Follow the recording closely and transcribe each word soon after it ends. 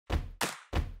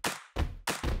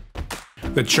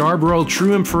The Char-Broil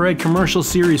TRU-Infrared Commercial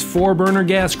Series 4-burner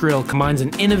gas grill combines an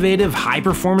innovative,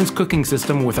 high-performance cooking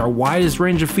system with our widest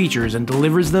range of features and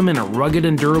delivers them in a rugged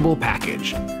and durable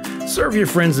package. Serve your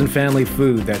friends and family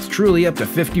food that's truly up to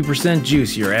 50%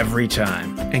 juicier every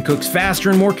time, and cooks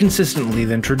faster and more consistently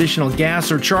than traditional gas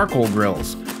or charcoal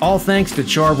grills. All thanks to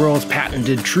Charbroil's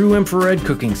patented TRU-Infrared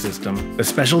cooking system. The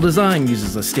special design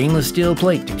uses a stainless steel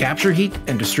plate to capture heat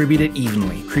and distribute it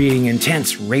evenly, creating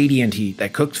intense, radiant heat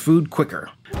that cooks food quicker.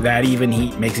 That even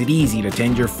heat makes it easy to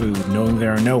tend your food, knowing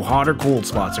there are no hot or cold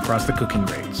spots across the cooking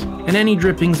grates, and any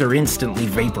drippings are instantly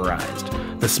vaporized.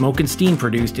 The smoke and steam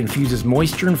produced infuses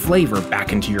moisture and flavor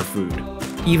back into your food.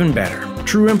 Even better,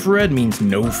 TRU-Infrared means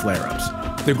no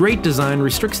flare-ups. The great design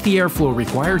restricts the airflow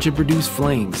required to produce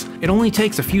flames. It only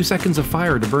takes a few seconds of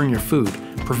fire to burn your food.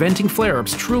 Preventing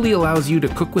flare-ups truly allows you to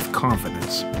cook with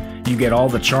confidence. You get all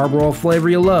the Charbroil flavor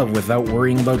you love without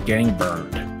worrying about getting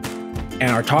burned. And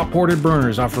our top-ported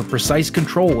burners offer precise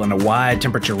control and a wide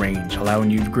temperature range, allowing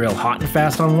you to grill hot and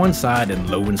fast on one side and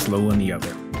low and slow on the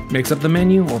other. Mix up the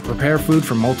menu or prepare food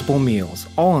for multiple meals,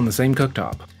 all on the same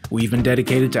cooktop. We've been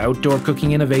dedicated to outdoor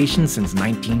cooking innovation since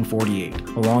 1948.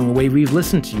 Along the way, we've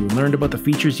listened to you and learned about the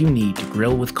features you need to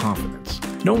grill with confidence.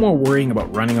 No more worrying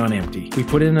about running on empty. We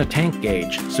put in a tank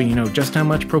gauge so you know just how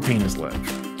much propane is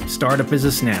left. Startup is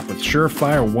a snap with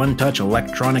surefire one-touch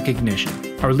electronic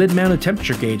ignition. Our lid-mounted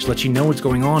temperature gauge lets you know what's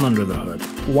going on under the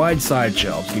hood. Wide side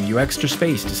shelves give you extra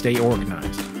space to stay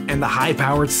organized. And the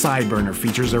high-powered side burner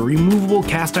features a removable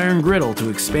cast iron griddle to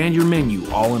expand your menu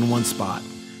all in one spot.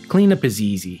 Cleanup is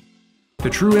easy. The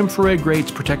TRU-Infrared grates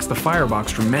protects the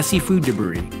firebox from messy food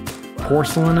debris.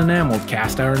 Porcelain-enameled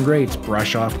cast iron grates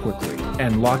brush off quickly,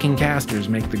 and locking casters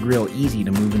make the grill easy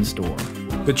to move and store.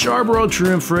 The Charbroil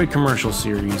TRU-Infrared Commercial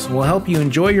Series will help you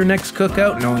enjoy your next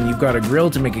cookout knowing you've got a grill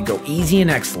to make it go easy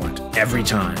and excellent every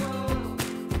time.